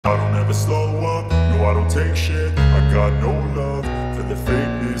never slow up, no I don't take shit. I got no love for the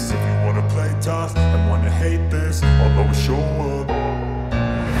fakeness. If you wanna play tough and wanna hate this, I'll always show up.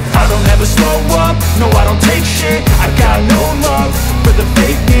 I don't ever slow up, no I don't take shit. I got no love for the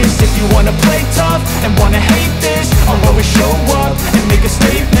fakeness. If you wanna play tough and wanna hate this, I'll always show up and make a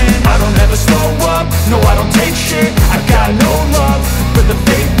statement. I don't ever slow up, no I don't take shit. I got no love for the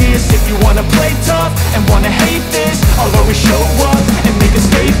fakeness. If you wanna play tough and wanna hate this, I'll always show up and make a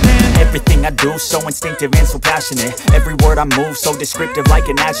statement. Everything I do so instinctive and so passionate. Every word I move so descriptive like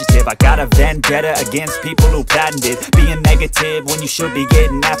an adjective. I got a vendetta against people who patented being negative when you should be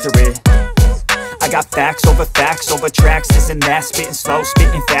getting after it. I got facts over tracks, this and that. Spitting slow,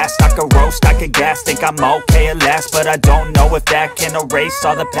 spitting fast. I could roast, I could gas. Think I'm okay at last, but I don't know if that can erase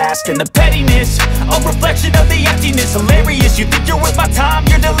all the past. And the pettiness, a reflection of the emptiness. Hilarious, you think you're worth my time,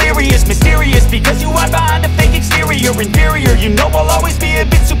 you're delirious. Mysterious, because you hide behind a fake exterior. Inferior, you know I'll always be a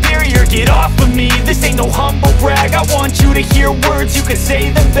bit superior. Get off of me, this ain't no humble brag. I want you to hear words, you can say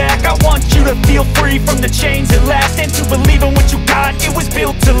them back. I want you to feel free from the chains at last, and to believe in what you got, it was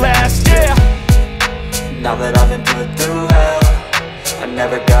built to last, yeah. Now that I've been put through hell, I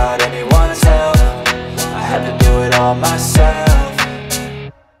never got anyone's help. I had to do it all myself.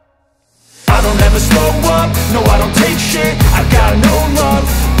 I don't ever slow up, no I don't take shit. I got no love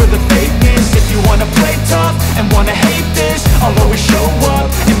for the fakeness. If you wanna play tough and wanna hate this, I'll always show up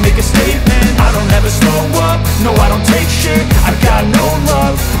and make a statement. I don't ever slow up, no I don't take shit. I got no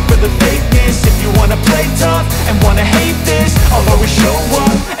love for the fakeness. If you wanna play tough and wanna hate this, I'll always show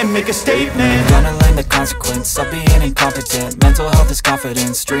up and make a statement. Gonna learn the consequence of being incompetent. Mental health is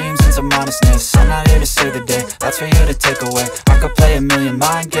confidence, dreams and some honestness. I'm not here to save the day, that's for you to take away. I could play a million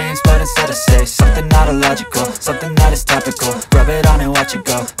mind games, but instead I say something not illogical, something that is topical. Rub it on and watch it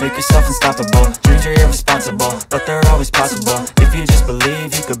go, make yourself unstoppable. Dreams are irresponsible, but they're always possible. If you just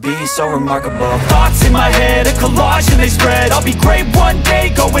believe, you could be so remarkable. Thoughts in my head, a collage and they spread. I'll be great one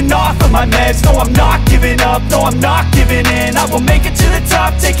day, going off of my meds. No, I'm not giving up, no, I'm not giving in. I will make it to the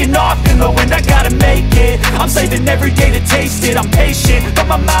top, taking off in the wind. I gotta make it, I'm saving every day to taste it. I'm patient, but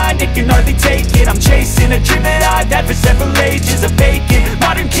my mind, it can hardly take it. I'm chasing a dream that I've had for several ages. A vacant,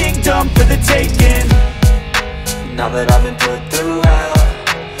 modern kingdom for the taking. Now that I've been put through hell,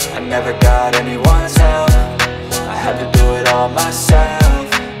 I never got anyone's help. I had to do it all myself.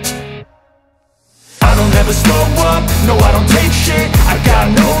 I don't ever slow up, no I don't take shit. I got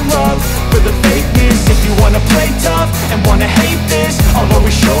no love for the fakeness. If you wanna play tough and wanna hate this, I'll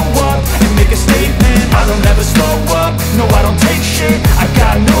always show up and make a statement. I don't ever slow up, no I don't take shit. I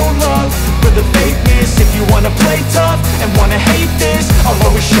got no love for the fakeness. If you wanna play tough and wanna hate this, I'll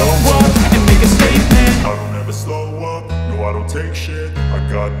always show up and make a statement. I don't ever slow up, no I don't take shit. I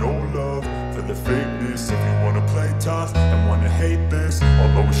got no love for the fakeness. If you wanna play tough and wanna hate this,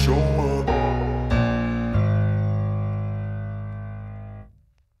 I'll always show up.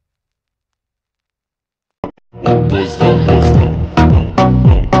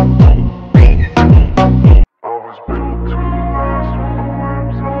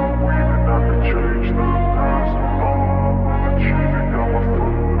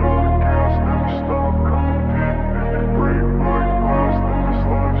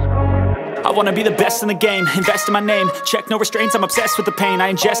 I wanna be the best in the game, invest in my name. Check no restraints, I'm obsessed with the pain.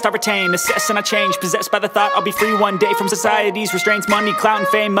 I ingest, I retain, assess and I change. Possessed by the thought I'll be free one day from society's restraints. Money, clout and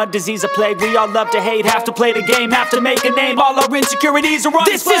fame, mud, disease, a plague. We all love to hate, have to play the game, have to make a name. All our insecurities are on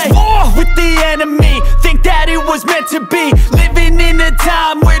display. This is war with the enemy, think that it was meant to be. Living in a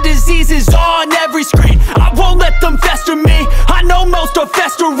time where disease is on every screen. I won't let them fester me, I know most are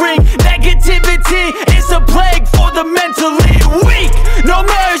festering. Negativity is a plague for the mentally